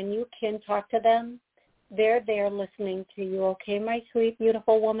time, and you can talk to them. They're there listening to you, okay, my sweet,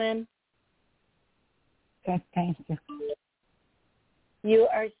 beautiful woman? Okay, thank you. You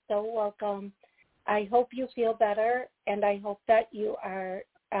are so welcome. I hope you feel better, and I hope that you are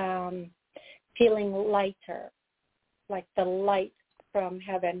feeling lighter, like the light from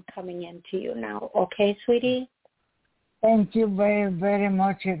heaven coming into you now. Okay, sweetie? Thank you very, very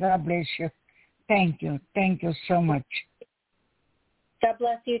much. God bless you. Thank you. Thank you so much. God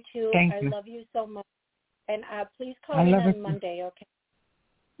bless you, too. Thank I you. love you so much. And please call in on Monday, okay?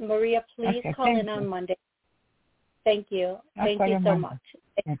 Maria, please call in on Monday. Thank you. Thank you so much.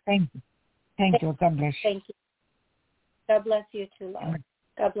 Thank you. Thank you. God bless you. Thank you. God bless you, too, love.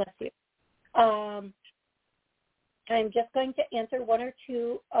 God bless you. I'm just going to answer one or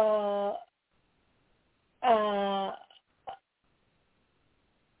two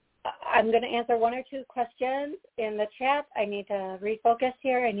I'm going to answer one or two questions in the chat. I need to refocus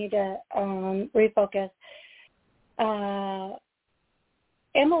here. Refocus.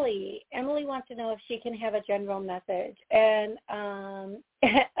 Emily wants to know if she can have a general message. And,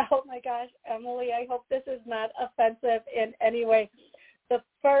 oh, my gosh, Emily, I hope this is not offensive in any way. The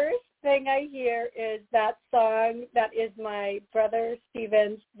first thing I hear is that song that is my brother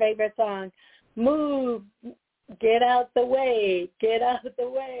Steven's favorite song, Move, Get Out the Way, Get Out the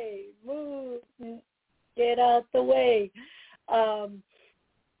Way, Move, Get Out the Way.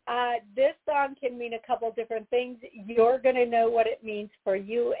 This song can mean a couple different things. You're going to know what it means for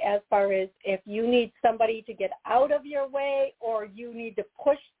you as far as if you need somebody to get out of your way, or you need to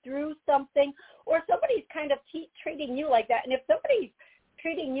push through something, or somebody's kind of treating you like that. And if somebody's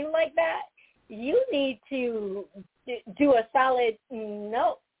treating you like that, you need to do a solid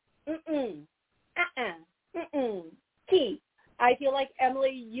no. T. I feel like,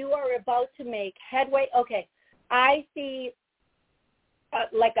 Emily, you are about to make headway. Okay, I see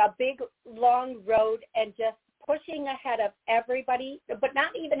like a big, long road and just pushing ahead of everybody, but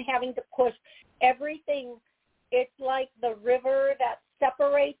not even having to push everything. It's like the river that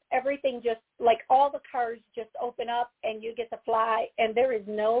separates everything, just like all the cars just open up and you get to fly, and there is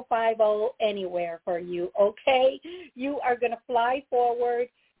no 5-0 anywhere for you, okay? You are going to fly forward.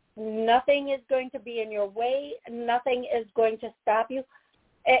 Nothing is going to be in your way. Nothing is going to stop you.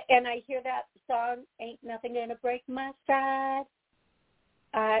 And I hear that song, Ain't Nothing Gonna Break My Stride.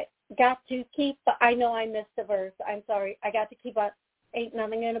 I got to keep, I know I missed the verse. I'm sorry. I got to keep on, ain't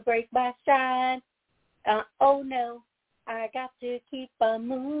nothing gonna break my stride. Oh no, I got to keep on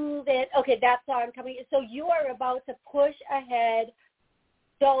moving. Okay, that song coming. So you are about to push ahead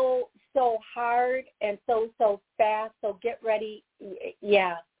so hard and so fast. So get ready.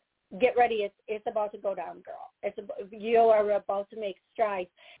 Yeah, get ready. It's about to go down, girl. You are about to make strides.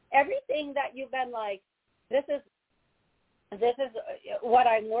 Everything that you've been like, this is what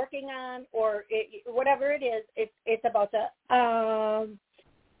I'm working on, or whatever it is, it's about to.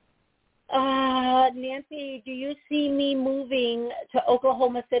 Nancy, do you see me moving to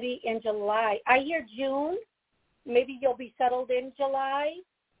Oklahoma City in July? I hear June. Maybe you'll be settled in July,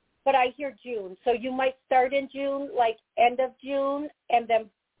 but I hear June. So you might start in June, like end of June, and then,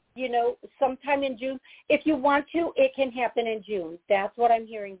 sometime in June. If you want to, it can happen in June. That's what I'm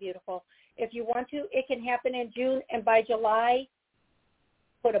hearing, beautiful. If you want to, it can happen in June, and by July,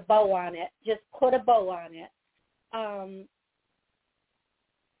 put a bow on it. Just put a bow on it.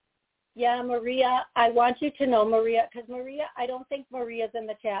 Yeah, Maria, I want you to know, Maria, because Maria, I don't think Maria's in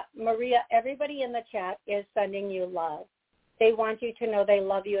the chat. Maria, everybody in the chat is sending you love. They want you to know they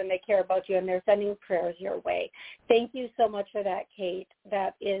love you and they care about you, and they're sending prayers your way. Thank you so much for that, Kate.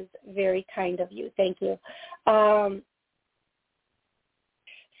 That is very kind of you. Thank you.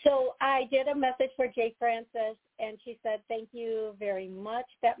 So I did a message for Jay Francis, and she said, thank you very much.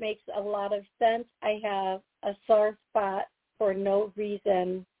 That makes a lot of sense. I have a sore spot for no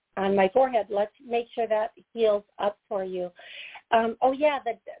reason on my forehead. Let's make sure that heals up for you. The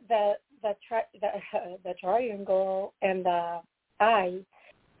triangle and the eye,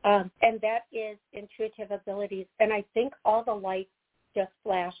 and that is intuitive abilities. And I think all the lights just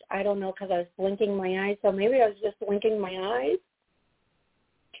flashed. I don't know, because I was blinking my eyes, so maybe I was just blinking my eyes.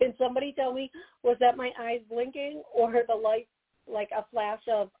 Can somebody tell me, was that my eyes blinking or the light, like a flash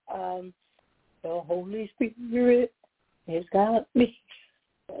of the Holy Spirit has got me?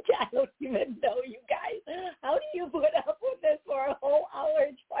 I don't even know, you guys. How do you put up with this for a whole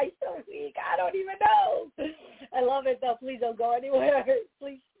hour twice a week? I don't even know. I love it, though. Please don't go anywhere.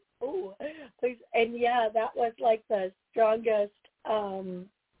 Please. Ooh, please. And, yeah, that was like the strongest in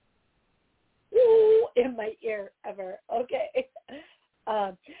my ear ever. Okay.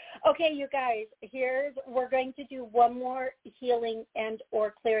 Okay, you guys, we're going to do one more healing and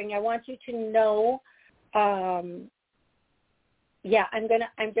or clearing. I want you to know, I'm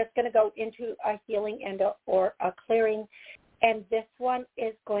just gonna go into a healing and or a clearing, and this one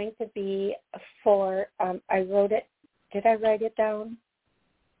is going to be for. I wrote it. Did I write it down?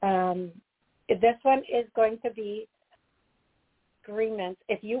 This one is going to be agreements.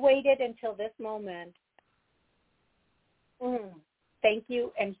 If you waited until this moment. Thank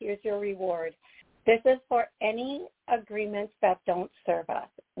you, and here's your reward. This is for any agreements that don't serve us.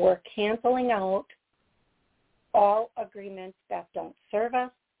 We're canceling out all agreements that don't serve us.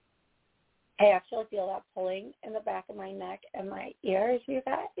 I actually feel that pulling in the back of my neck and my ears, you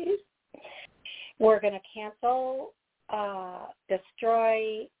guys. We're going to cancel,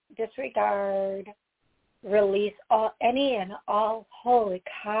 destroy, disregard, release any and all, holy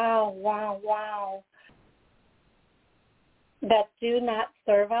cow, wow, that do not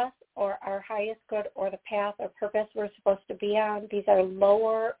serve us or our highest good or the path or purpose we're supposed to be on. These are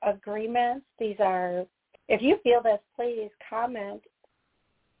lower agreements. These are, if you feel this, please comment.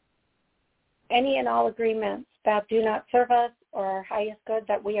 Any and all agreements that do not serve us or our highest good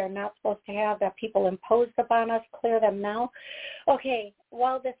that we are not supposed to have, that people imposed upon us, clear them now. Okay,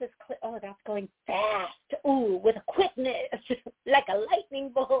 while this is that's going fast. Ooh, with a quickness, like a lightning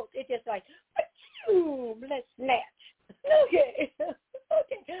bolt. It's just like, boom, let's snatch. Okay.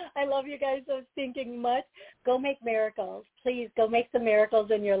 I love you guys so stinking much. Go make miracles. Please go make some miracles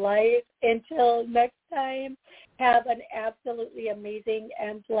in your life. Until next time, have an absolutely amazing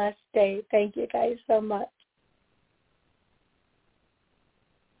and blessed day. Thank you guys so much.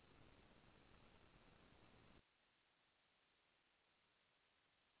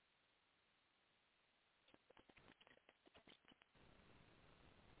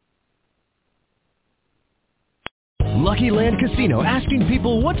 Lucky Land Casino, asking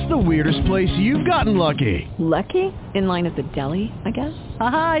people, what's the weirdest place you've gotten lucky? Lucky? In line at the deli, I guess?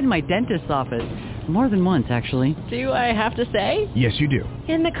 Aha, in my dentist's office. More than once, actually. Do I have to say? Yes, you do.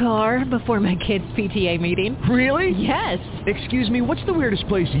 In the car before my kids' PTA meeting. Really? Yes. Excuse me, what's the weirdest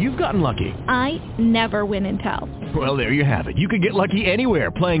place you've gotten lucky? I never win and tell. Well, there you have it. You can get lucky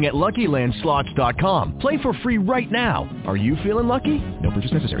anywhere, playing at LuckyLandSlots.com. Play for free right now. Are you feeling lucky? No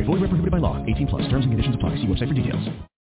purchase necessary. Void where prohibited by law. 18+. Terms and conditions apply. See website for details.